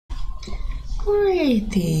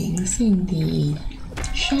Greetings, indeed.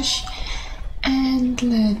 Shush. And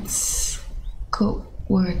let's go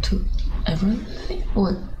where to everything?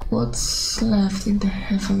 What's left in the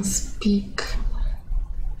Heaven's Peak?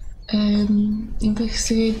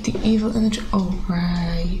 Investigate the evil energy. Oh,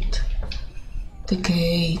 right. The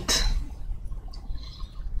gate.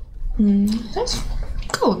 Let's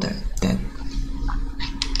go there then.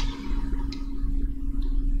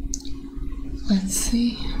 Let's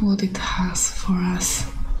see what it has for us.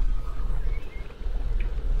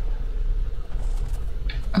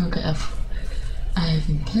 Okay, I've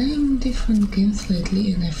been playing different games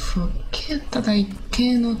lately and I forget that I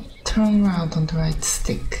cannot turn around on the right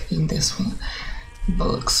stick in this one.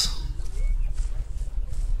 Bollocks.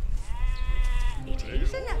 It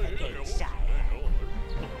is another gate, sire.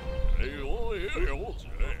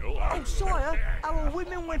 Oh, sire, our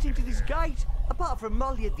women went into this gate. Apart from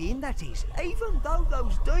Molly at the inn, that is. Even though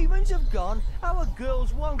those demons have gone, our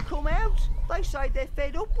girls won't come out. They say they're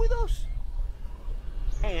fed up with us.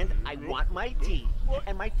 And I want my tea,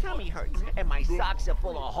 and my tummy hurts, and my socks are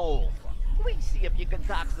full of holes. We see if you can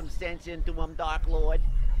talk some sense into them, Dark Lord.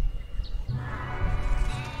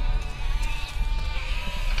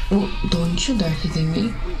 Oh, don't you dare hitting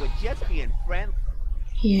me. We were just being friendly.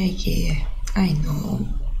 Yeah, I know.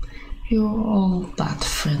 You're all that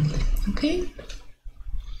friendly, okay?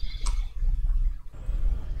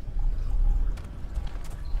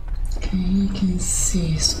 Okay, you can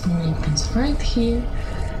see spawning pins right here.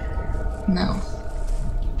 Now,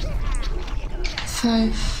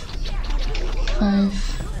 5, 5,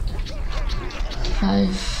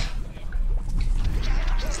 5,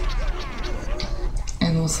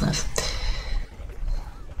 and what's left?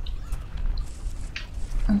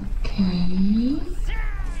 Okay.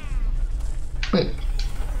 Wait,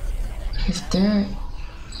 is there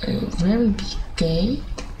a very big gate?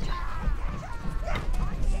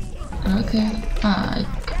 Okay, I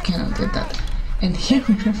cannot get that. And here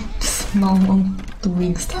we have small one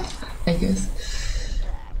doing stuff, I guess.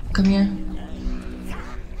 Come here.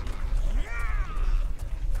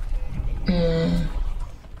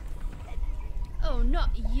 Oh, not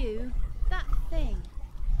you. That thing.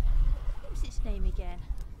 What's its name again?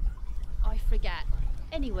 I forget.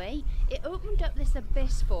 Anyway, it opened up this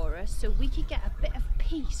abyss for us so we could get a bit of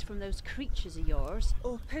peace from those creatures of yours.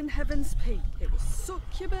 Up in Heaven's Peak, it was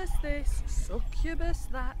succubus this, succubus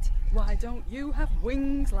that. Why don't you have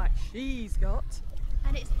wings like she's got?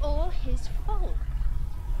 And it's all his fault.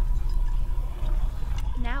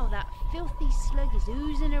 Now that filthy slug is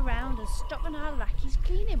oozing around and stopping our lackeys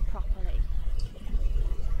cleaning properly.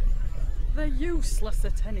 They're useless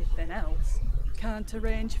at anything else. Can't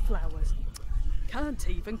arrange flowers. Can't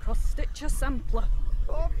even cross-stitch a sampler.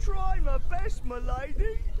 I'm trying my best, my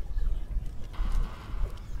lady.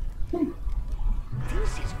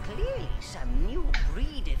 This is clearly some new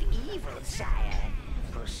breed of evil, sire.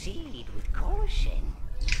 Proceed with caution.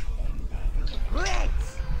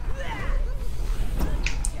 Reds!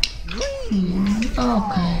 Green!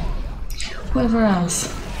 Okay. Whoever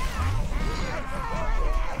else.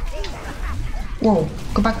 Whoa,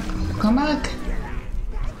 go back, come back.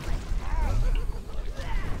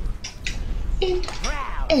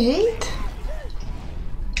 Eight?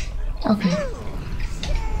 Okay.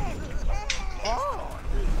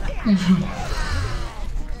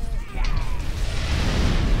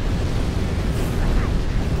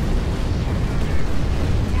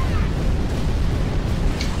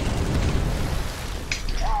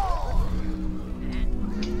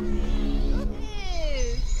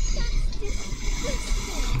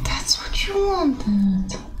 That's what you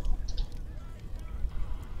wanted.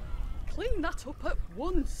 Clean that up at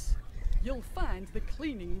once. You'll find the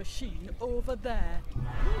cleaning machine over there. You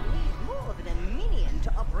need more than a minion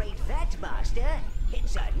to operate that, Master.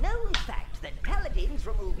 It's a known fact that paladins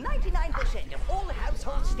remove 99% of all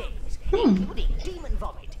household stains, including demon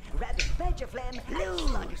vomit, rabbit badger phlegm, and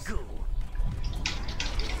slug goo.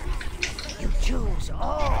 You choose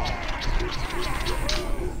all.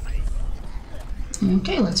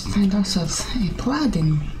 Okay, let's find ourselves a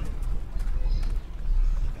paladin.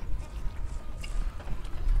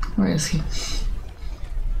 Where is he?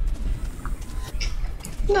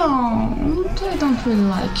 No, I don't really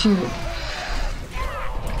like you.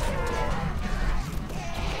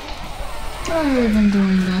 Why are you even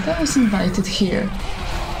doing that? I was invited here.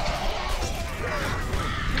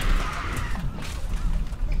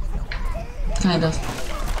 Kind of.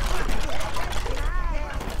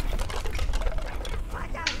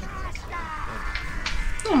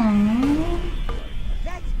 Aww.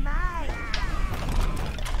 That's mine.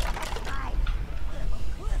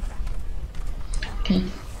 Okay.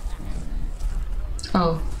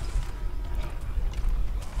 Oh.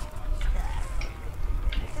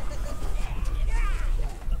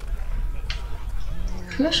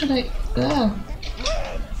 Where should I... Ah.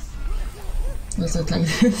 Was it like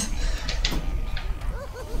this?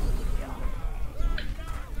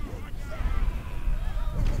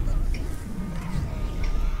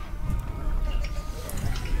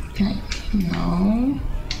 Okay, no.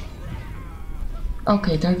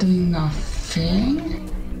 Okay, they're doing nothing.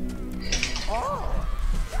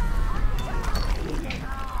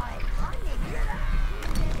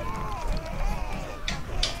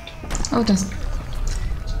 Oh, that's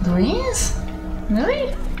greens?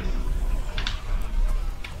 Really?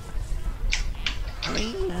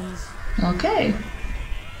 Okay,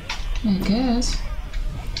 I guess.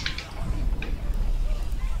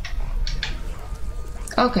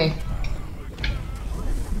 Okay.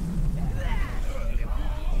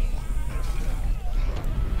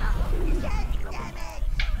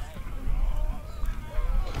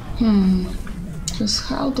 Just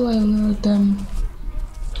how do I lure them?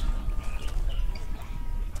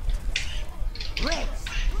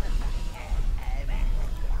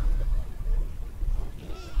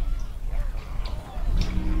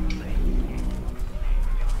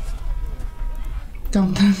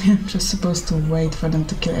 Don't tell me I'm just supposed to wait for them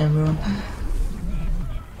to kill everyone.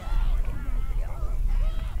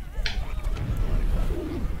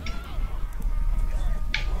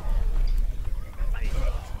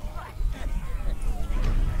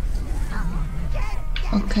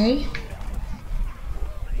 Okay.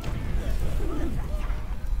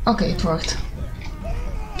 Okay, it worked.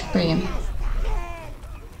 Bring him.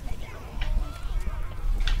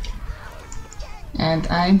 And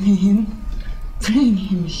I mean... bring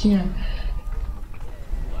him here.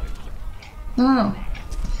 No.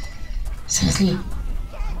 Seriously.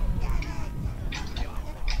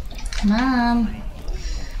 Come on.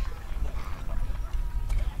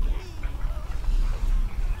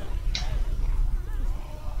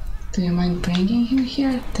 Do you mind bringing him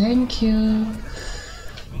here? Thank you.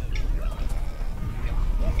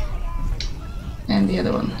 And the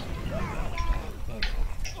other one.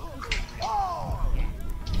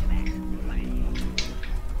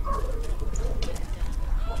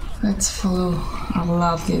 Let's follow our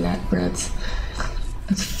lovely labrats.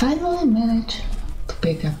 Let's finally manage to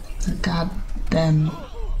pick up the goddamn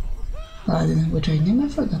paladin, which I name I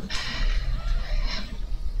forgot.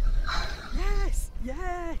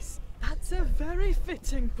 Yes, that's a very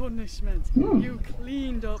fitting punishment. You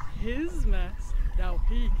cleaned up his mess, now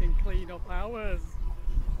he can clean up ours.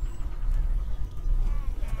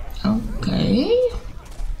 Okay.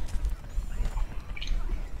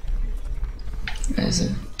 Where is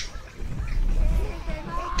it?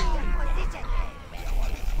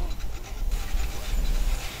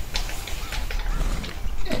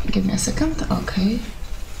 Give me a second, okay.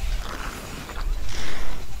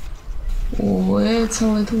 Oh, it's a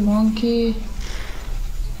little wonky.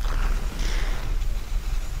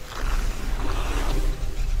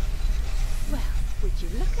 Well, would you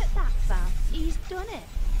look at that, Val? He's done it.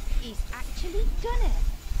 He's actually done it.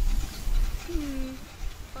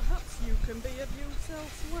 Perhaps you can be of use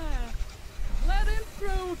elsewhere. Let him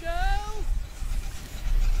through, girl!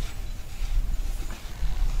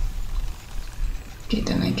 Okay,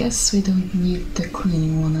 then I guess we don't need the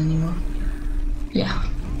cleaning one anymore. Yeah.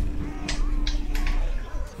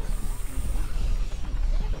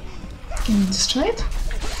 Can we destroy it?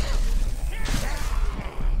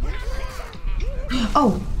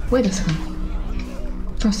 Oh, wait a second.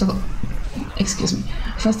 First of all, excuse me.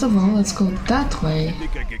 First of all, let's go that way. I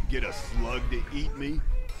think I could get a slug to eat me?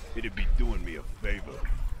 It'd be doing me a favor.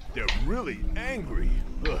 They're really angry.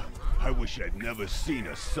 Ugh, I wish I'd never seen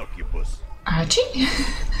a succubus. Archie?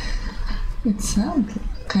 It sounds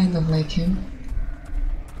kind of like him.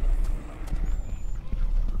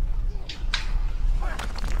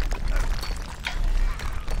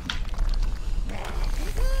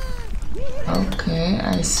 Okay,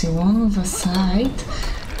 I see one with a side.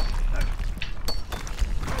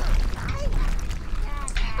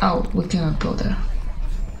 Oh, we cannot go there.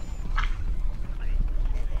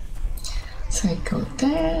 So I go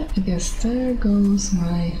there, I guess there goes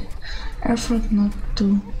my effort not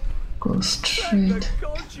to go straight. Thank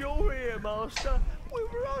God you're here, Master. We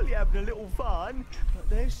were only having a little fun, but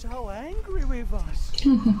they're so angry with us.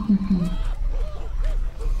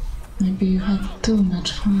 Maybe you had too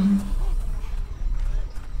much fun.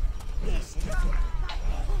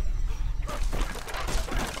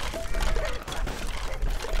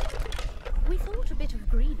 We thought a bit of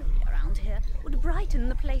greenery around here would brighten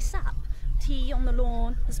the place up. Tea on the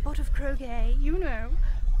lawn, a spot of croquet, you know.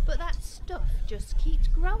 But that stuff just keeps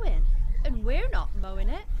growing, and we're not mowing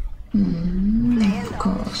it. Of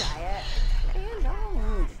course. Sire. Play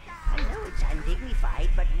along. I know it's undignified,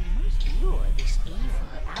 but we must lure this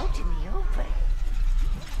evil out in the open.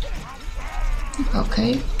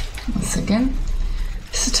 Okay, once again.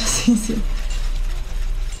 It's just easy.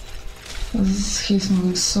 He's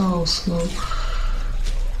moving so slow.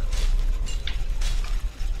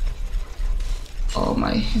 Oh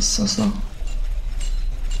my, he's so slow.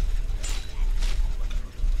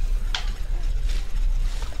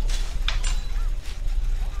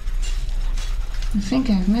 I think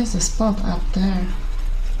I've missed a spot up there.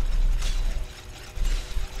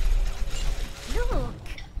 Look,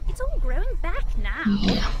 it's all growing back now.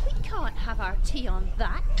 Yeah. We can't have our tea on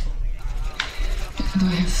that. Do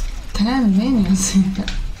I have 10 minions in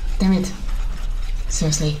that? Damn it.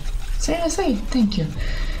 Seriously. Seriously, thank you.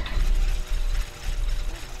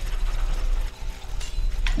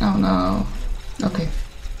 Oh no. Okay.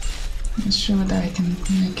 I'm sure that I can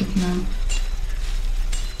make it now.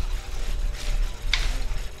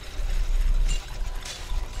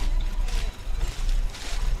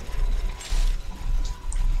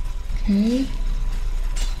 Okay.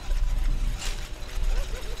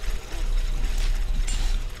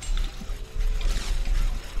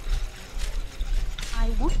 I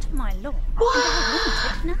want my law.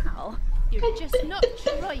 I want it now. You're just not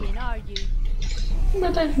trying, are you?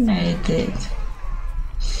 But I've made it.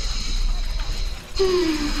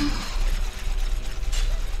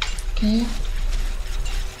 Okay.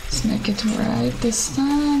 Let's make it right this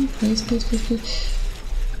time. Please, please, please, please.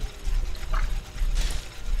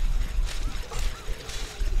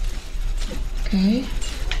 Okay.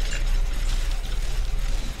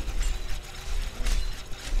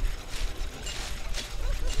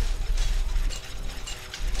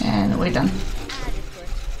 And we're done. Adequate.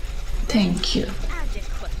 Thank you.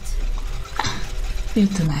 Adequate. You're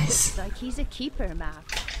too nice. Like he's a keeper, Mav.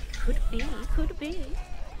 Could be, could be.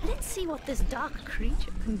 Let's see what this dark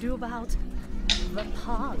creature can do about the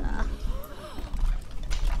parlor.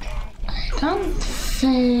 I don't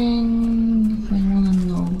think I wanna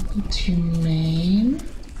know what you mean.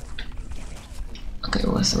 Okay,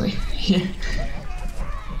 what's the way? Here.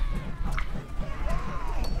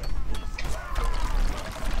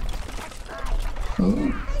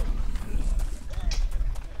 Oh.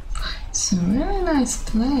 It's a really nice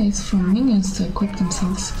place for minions to equip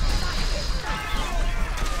themselves.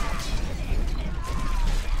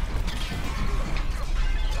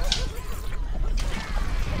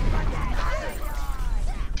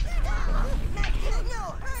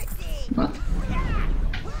 What?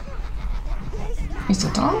 Is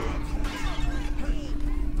that all?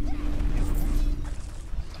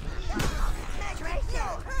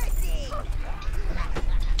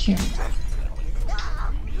 Here.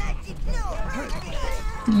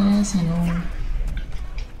 Yes, I know.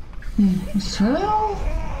 It's really all?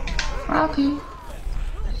 Okay.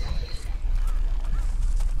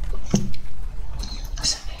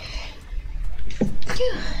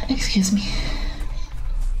 Excuse me.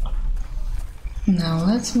 Now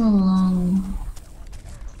let's move along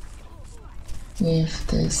with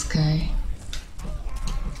this guy.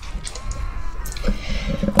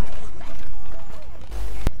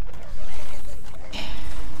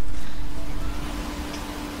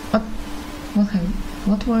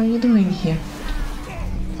 What were you doing here?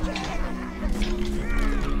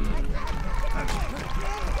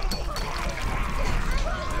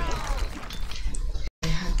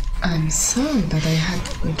 I'm sorry, but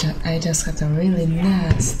I just had a really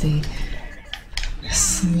nasty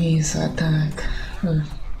sneeze attack.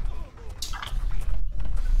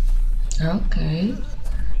 Okay.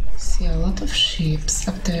 See a lot of sheep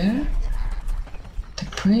up there.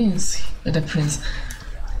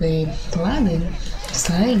 The paladin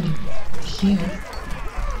slain here.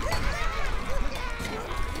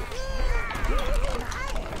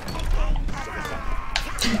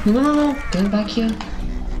 No, get back here.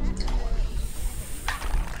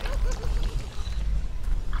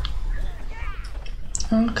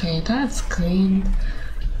 Okay, that's clean.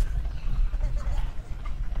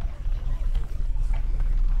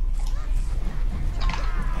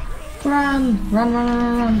 Run.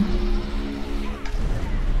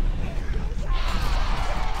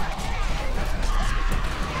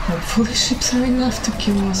 Hopefully ships are enough to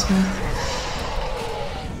kill us with.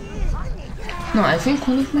 No, I think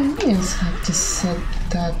one of my minions had to set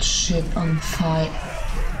that ship on fire.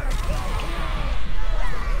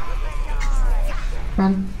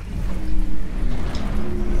 Run.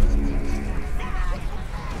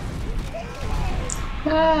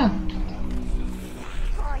 Ah!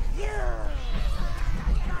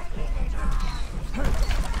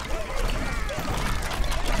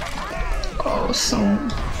 Oh, so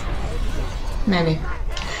many.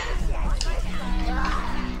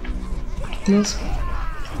 This.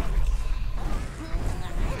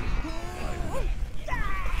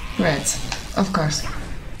 Reds, of course.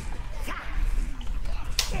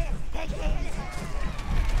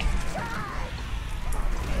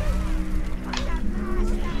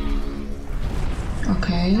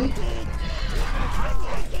 Okay.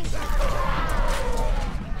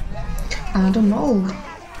 I don't know.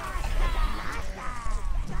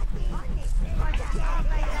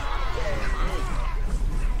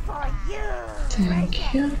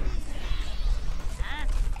 Thank you.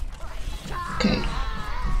 Okay.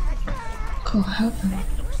 Cool, help him.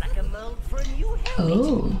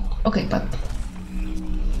 Oh, okay, but.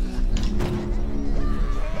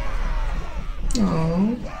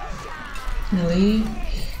 Oh, really?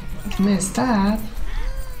 Missed that.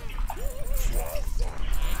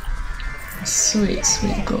 Sweet,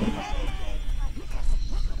 sweet goal.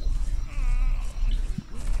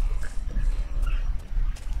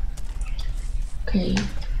 Okay,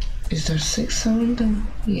 is there 6 around them?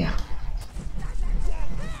 Yeah.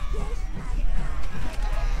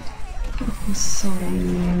 So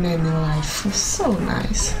many life, so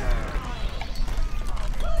nice.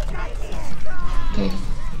 Okay.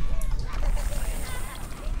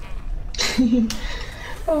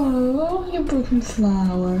 Oh, you brought me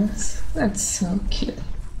flowers. That's so cute.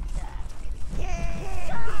 You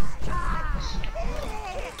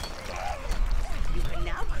can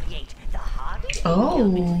now create the hardest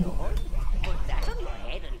Oh. Put that on your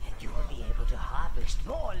head and you will be able to harvest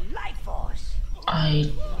more life force.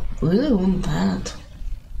 I really want that.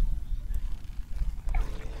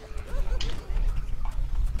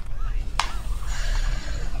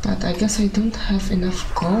 But I guess I don't have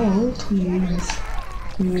enough gold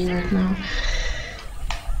with me right now.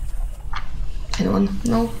 Anyone?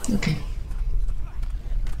 No? Okay.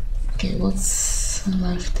 Okay, what's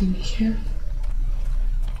left in here?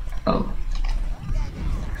 Oh.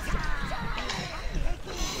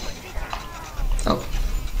 Oh.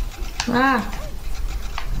 Ah!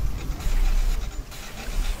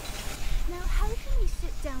 Now, how can we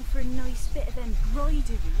sit down for a nice bit of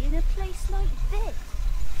embroidery in a place like this?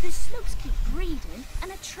 The slugs keep breeding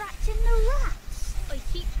and attracting the rats. I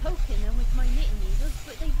keep poking them with my knitting needles,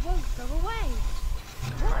 but they won't go away.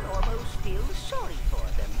 One almost feels sorry for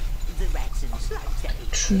them. The rats and slugs, that is.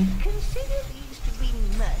 True. Consider these to be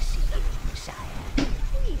mercy giving, sire.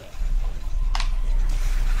 Yeah.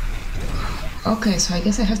 Okay, so I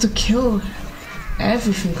guess I have to kill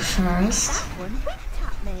everything first. That one winked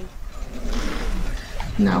at me.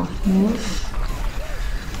 Now, move.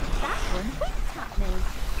 That one winked at me.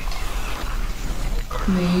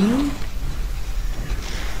 Clean.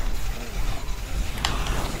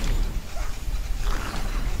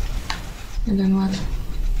 And then what?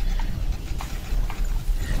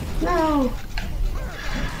 No!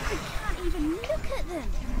 I can't even look at them.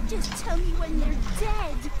 Just tell me when they're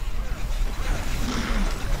dead.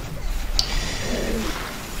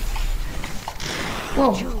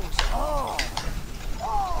 Whoa!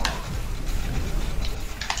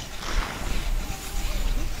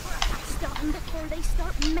 Stop them before they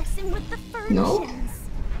start messing with the furnishings. No.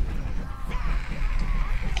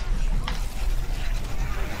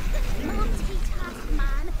 Multitask,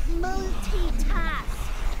 man. Multitask.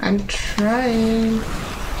 I'm trying.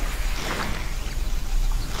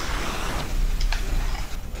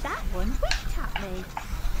 That one winked at me.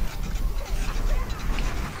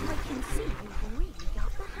 I can see you've really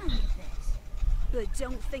got the hang of this. But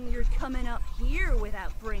don't think you're coming up here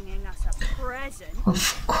without bringing us a present.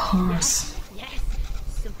 Of course. Yes,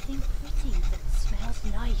 something pretty that smells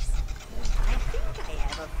nice. I think I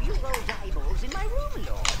have a few old eyeballs in my room,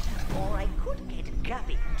 Lord. Or I could get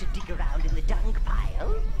Guppy to dig around in the dung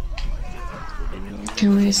pile.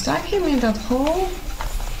 Can we stack him in that hole?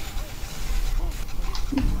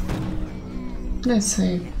 Let's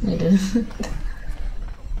say I did.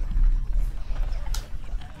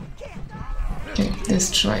 Okay,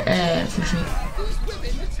 destroy everything. These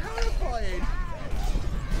women are terrifying.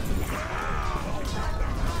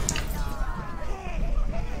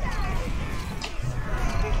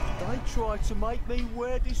 They tried to make me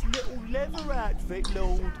wear this little leather outfit,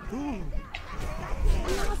 Lord. Ooh.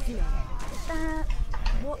 Lovely.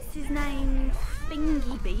 What's his name?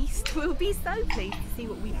 Thingy Beast will be so pleased to see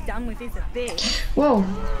what we've done with his abyss. Whoa!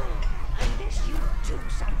 Unless you do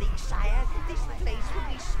something, sire, this place will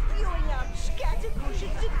be spewing out scatter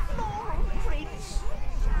cushions and floral prints.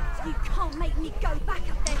 You can't make me go back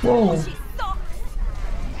up there. Whoa. Wash his socks.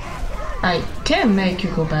 I can make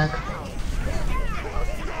you go back.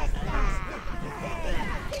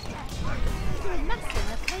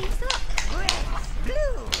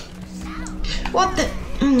 What the?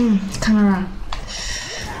 Camera.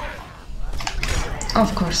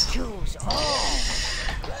 Of course.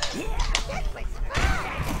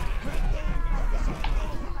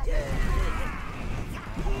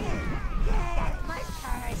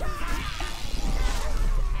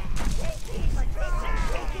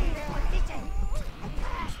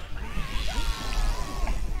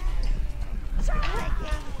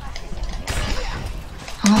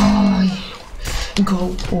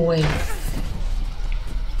 Go away.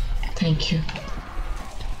 Thank you.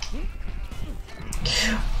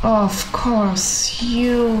 Of course,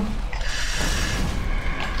 you.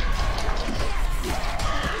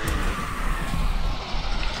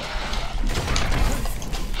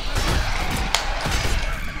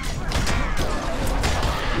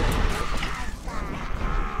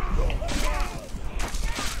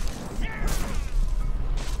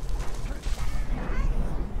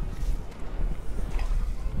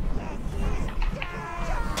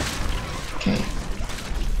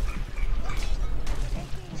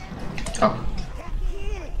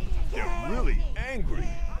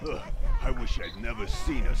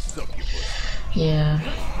 Yeah,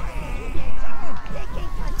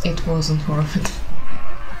 it wasn't worth it.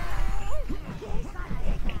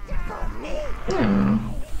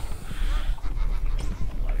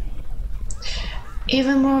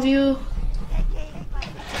 Even more of you.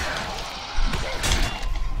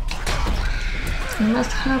 I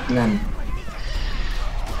must help them.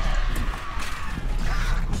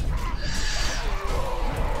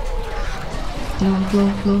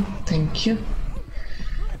 Blow. Thank you.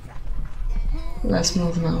 Let's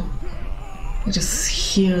move now. I just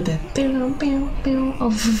hear that pew pew pew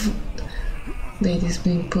of ladies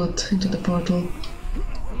being put into the portal.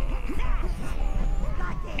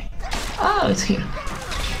 Oh, it's here.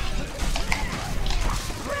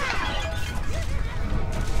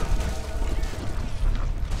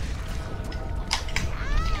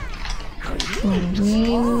 One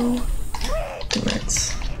green, two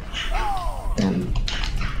reds. Then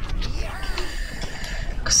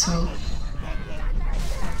so.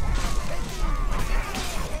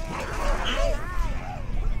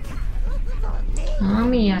 Mamma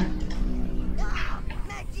mia.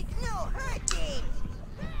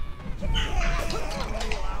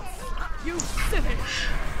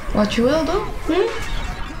 What you will do?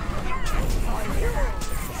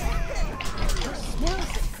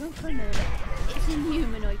 It's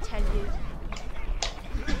inhuman, I tell you.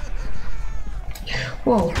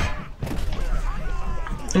 Whoa.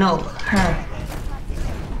 No, her.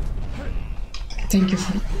 Thank you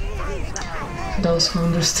for those who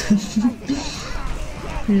understood.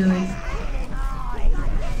 Really.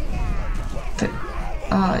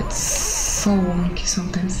 It's so wonky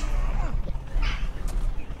sometimes.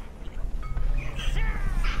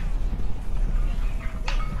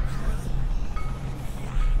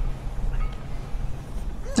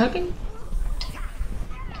 Okay.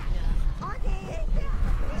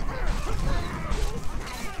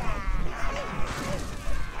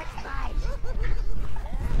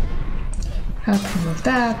 Help him with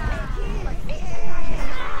that.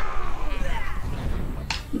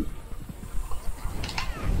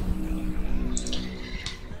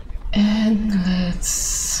 And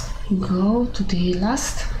let's go to the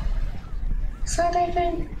last side, I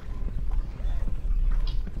think.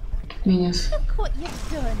 Minions. Look what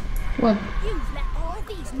you've done. What? You've let all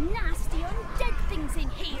these nasty undead things in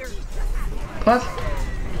here. What?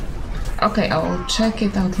 Okay, I'll check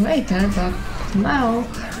it out later, but now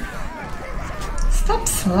stop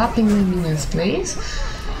slapping the minions, please.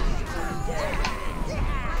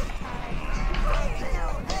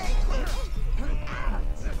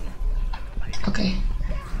 Okay,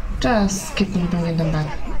 just keep on bringing them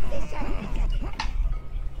back.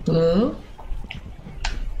 Blue.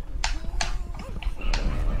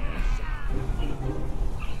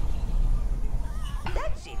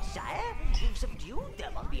 That's it, sire. We've subdued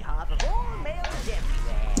them on behalf of all males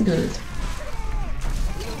everywhere. Good.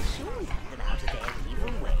 We'll soon have them out of their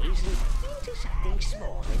evil ways and into something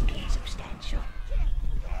small and substantial.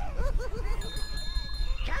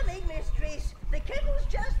 Coming, mistress. The kettle's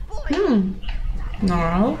just boiling.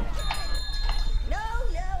 No. No,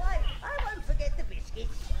 I won't forget the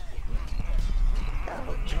biscuits.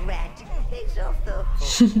 Oh, drat. It's off the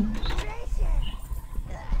hook.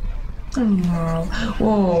 Oh no.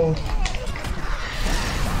 Whoa.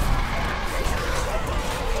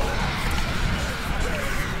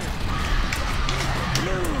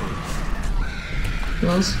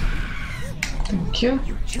 Close. Thank you.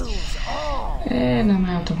 And I'm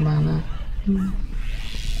out of mana. Oh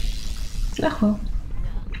well.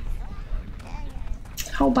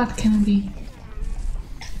 How bad can it be?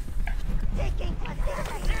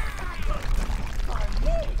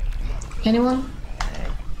 Anyone?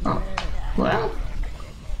 Oh, well.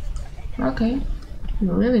 Okay.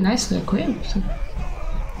 You're really nicely equipped.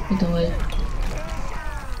 By the way.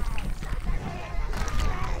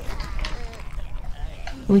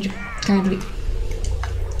 Would you kindly...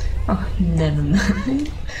 Oh, never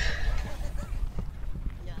mind.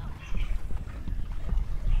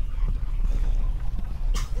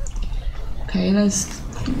 Okay, let's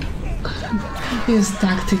use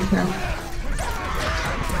tactic now.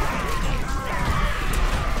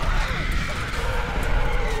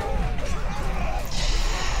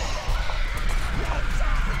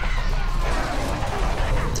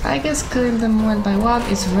 I guess killing them one by one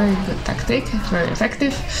is a very good tactic, very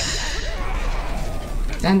effective.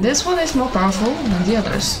 And this one is more powerful than the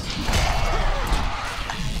others.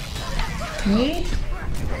 Okay.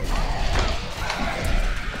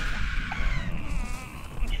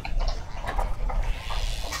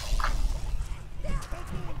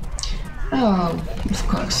 Oh, of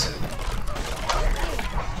course.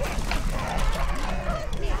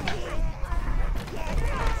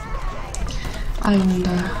 I wonder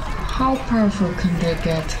how powerful can they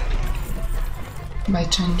get by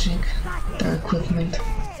changing their equipment.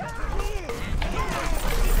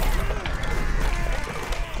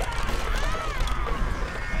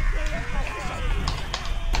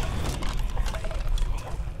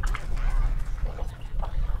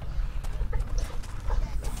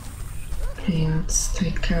 Okay, let's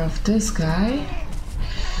take care of this guy.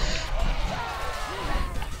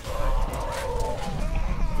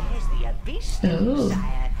 Oh.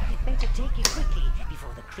 Better take it quickly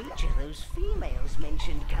before the creature those females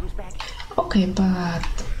mentioned comes back. Okay, but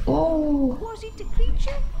oh, Was it a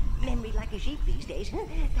creature? Memory like a sheep these days.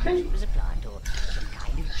 Perhaps it was a plant or some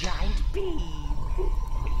kind of giant bee.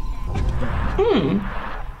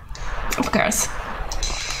 of course.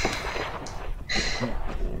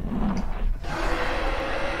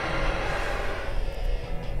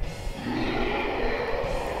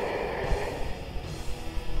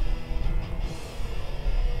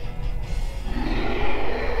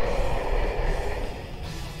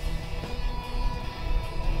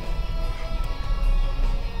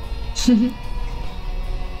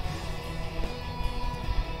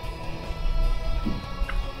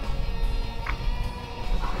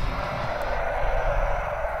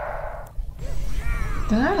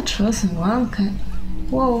 That wasn't one kind.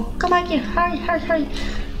 Whoa, come back here! Hurry, hurry, hurry!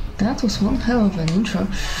 That was one hell of an intro.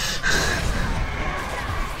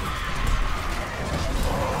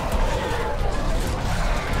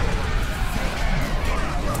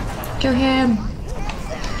 Kill him!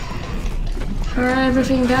 For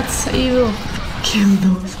everything that's evil, kill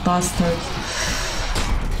those bastards.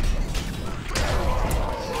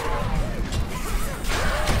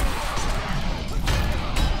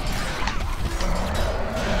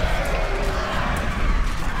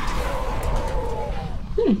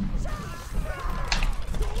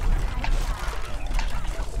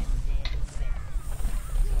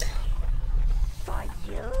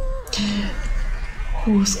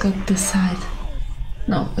 Who's got this side?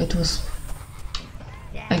 No, it was...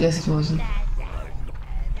 I guess it wasn't.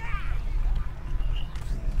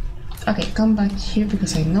 Okay, come back here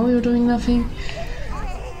because I know you're doing nothing.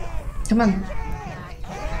 Come on.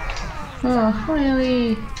 Oh,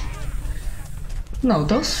 really? No,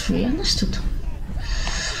 those three, understood.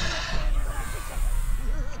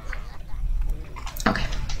 Okay.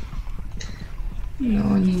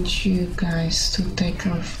 Now I need you guys to take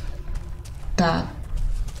care of that.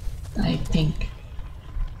 I think.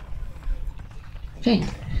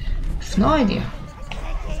 I've no idea.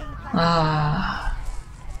 Ah.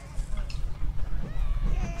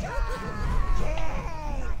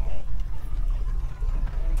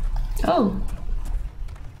 Oh.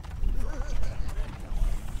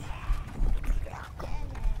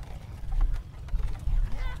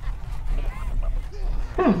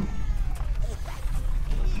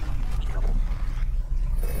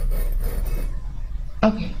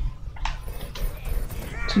 Okay.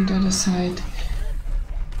 To the other side.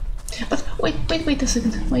 But wait a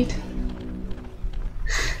second, wait.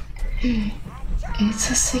 It's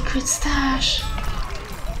a secret stash.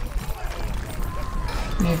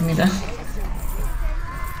 Give me that.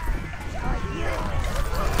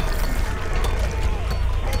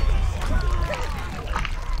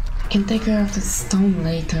 Can take care of the stone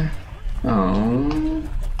later. Oh,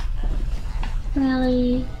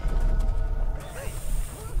 really?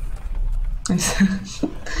 Okay.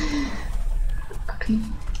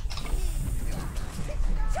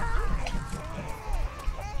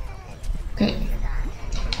 Okay.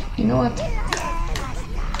 You know what?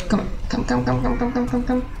 Come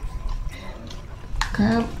here.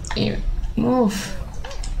 Come here. Move.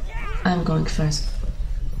 I'm going first.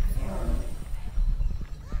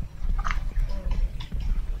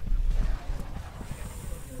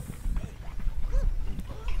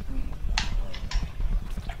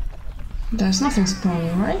 There's nothing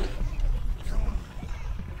spawning, right?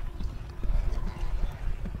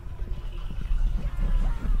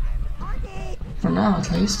 For now,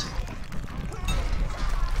 at least.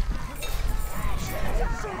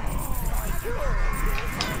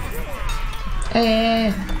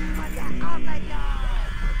 Hey!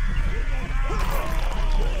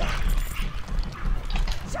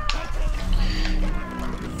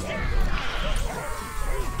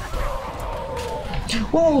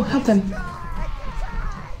 Whoa, help them!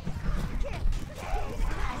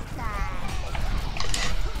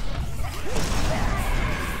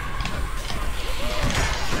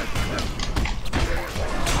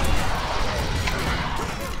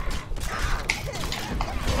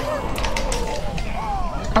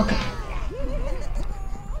 Okay.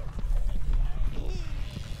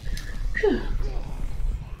 Whew.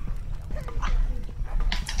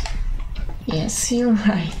 Yes, you're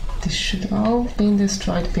right. This should all have been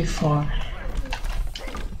destroyed before.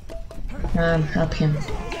 Help him.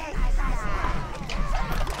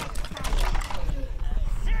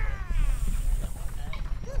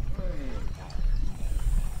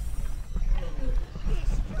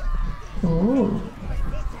 Ooh.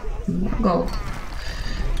 Go.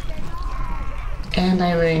 And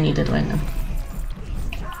I really need it right now.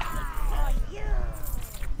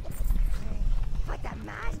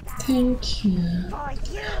 Thank you.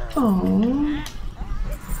 Oh.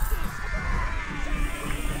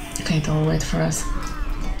 Okay, don't wait for us.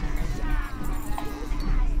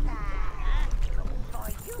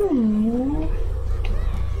 Ooh.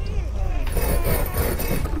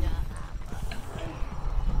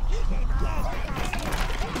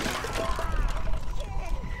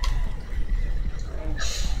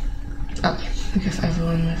 Okay, we have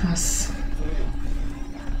everyone with us.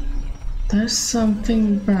 There's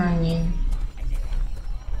something burning.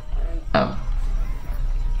 Oh.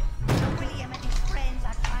 William and his friends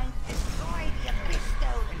are trying to destroy the Abyss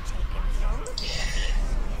Stone and take it from.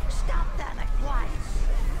 Stop them at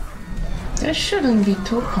once. That shouldn't be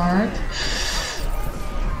too hard.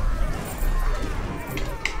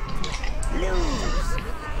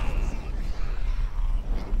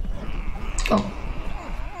 Oh.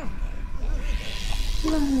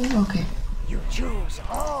 No, okay. You choose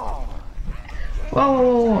all. Whoa, whoa,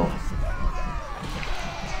 whoa, whoa.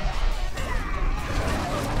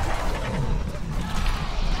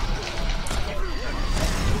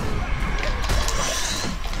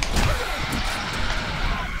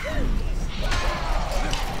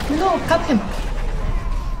 No, help him.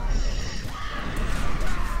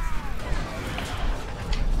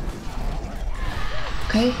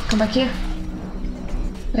 Okay, come back here.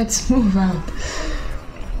 Let's move out.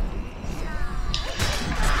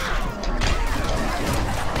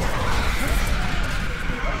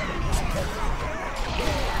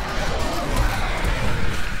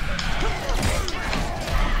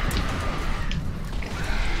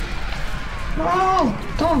 No,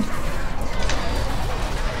 don't.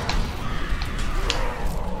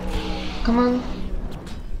 Come on.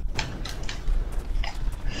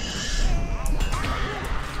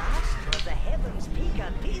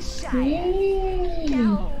 Yay.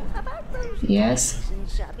 Yes.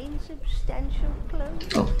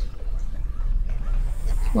 Oh.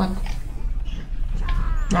 What?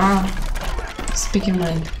 Ah. Speak your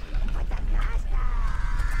mind.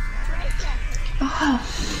 Oh.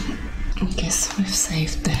 I guess we've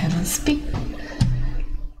saved the Heaven's Peak.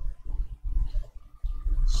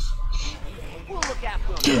 We'll look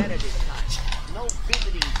after him better this time. No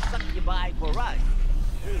visiting succubi for us.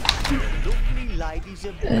 Lovely ladies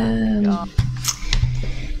of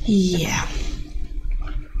Yeah.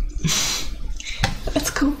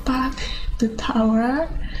 Let's go back to the tower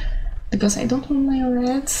because I don't want my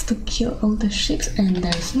reds to kill all the ships and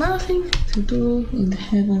there's nothing to do in the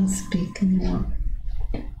Heaven's Peak anymore.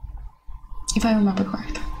 If I remember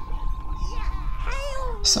correct.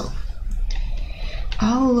 So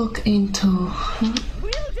I'll look into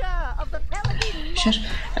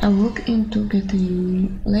I'll look into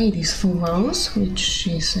getting Ladies for Rose, which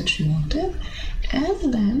she said she wanted,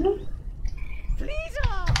 and then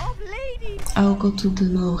I'll go to the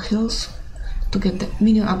low hills to get the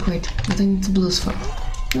minion upgrade that I need blues for.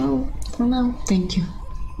 No, for now, thank you.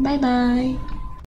 Bye bye.